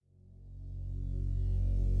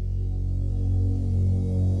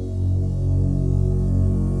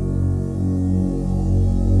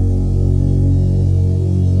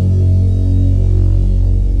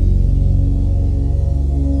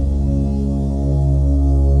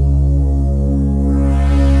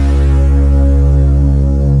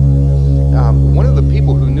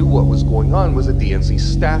going on was a DNC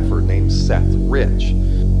staffer named Seth Rich.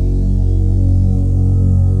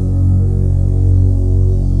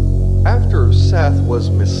 After Seth was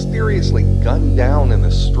mysteriously gunned down in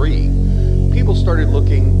the street, people started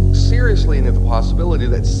looking seriously into the possibility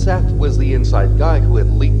that Seth was the inside guy who had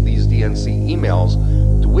leaked these DNC emails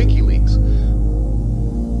to WikiLeaks.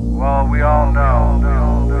 Well, we all know.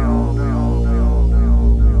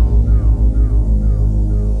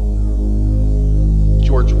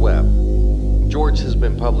 George Webb. George has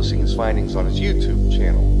been publishing his findings on his YouTube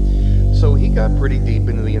channel. So he got pretty deep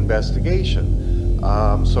into the investigation.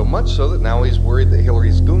 So much so that now he's worried that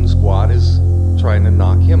Hillary's goon squad is trying to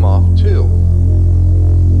knock him off too.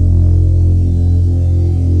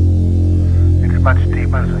 It's much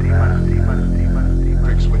deeper than that.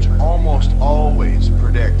 Tricks which almost always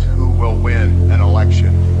predict who will win an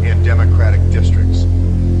election in Democratic districts.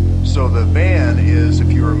 So the VAN is,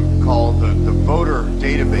 if you recall, the voter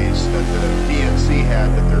database that the DNC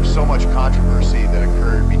had, that there's so much controversy that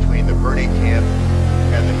occurred between the Bernie camp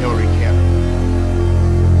and the Hillary camp.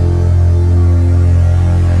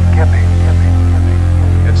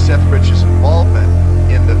 And Seth Rich's involvement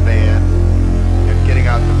in the VAN and getting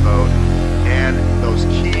out the vote and those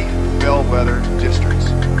key bellwether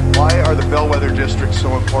districts. Why are the bellwether districts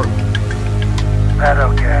so important?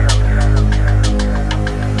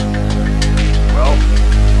 Well,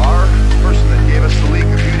 our person that gave us the leak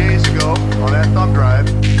a few days ago on that thumb drive,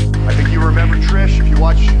 I think you remember Trish, if you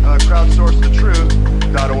watch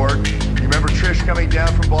crowdsourcethetruth.org, you remember Trish coming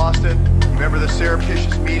down from Boston, you remember the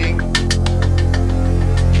surreptitious meeting.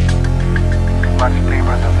 Much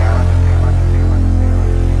deeper than that.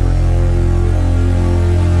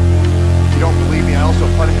 If you don't believe me, I also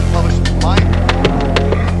published my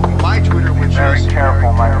Twitter, which Very is...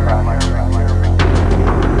 careful, my friend.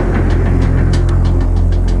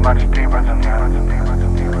 Much deeper than that.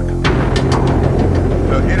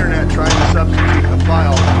 The internet trying to substitute the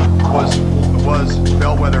file was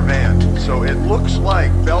Bellwether Van. So it looks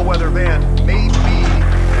like Bellwether Van may be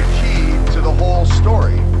the key to the whole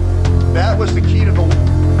story. That was the key to the...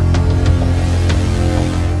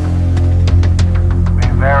 Be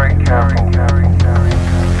very careful.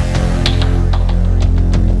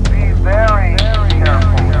 Be very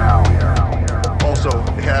careful now. Also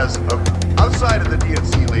has, outside of the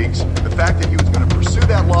DNC leaks, the fact that he was going to pursue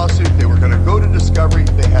that lawsuit, they were going to go to discovery,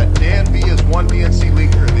 they had Dan V as one DNC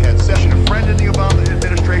leaker, they had Session, a friend in the Obama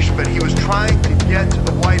administration, but he was trying to get to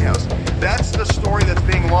the White House. That's the story that's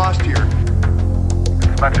being lost here.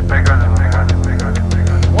 Much bigger than that.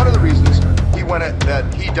 One of the reasons that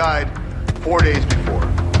he died 4 days before.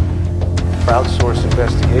 Crowdsourced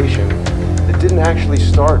investigation that didn't actually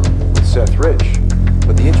start with Seth Rich.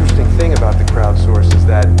 But the interesting thing about the crowdsource is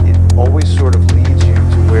that it always sort of leads you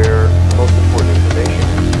to where the most important information is.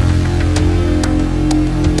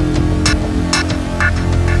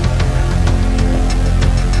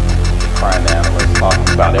 Crime analyst talking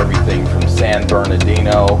about everything from San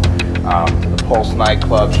Bernardino to the Pulse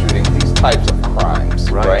nightclub shooting, these types of crimes,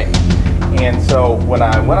 right? And so when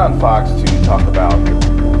I went on Fox to talk about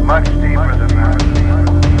Much deeper than that.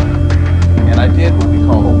 and I did what we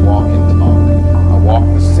call a walk and talk. I walked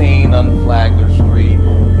the scene on Flagler Street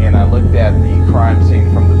and I looked at the crime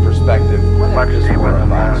scene from the perspective Much just deeper where I than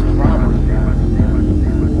lost that. property.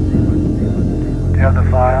 Do you have the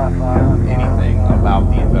file? Anything about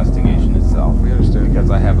the investigation itself. We understand.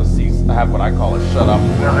 Because I have what I call a shut up. Do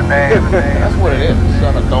you have the name? That's what it is.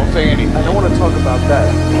 Shut up. Don't say anything. I don't want to talk about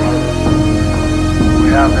that. We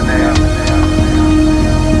have the name.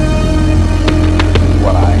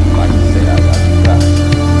 What I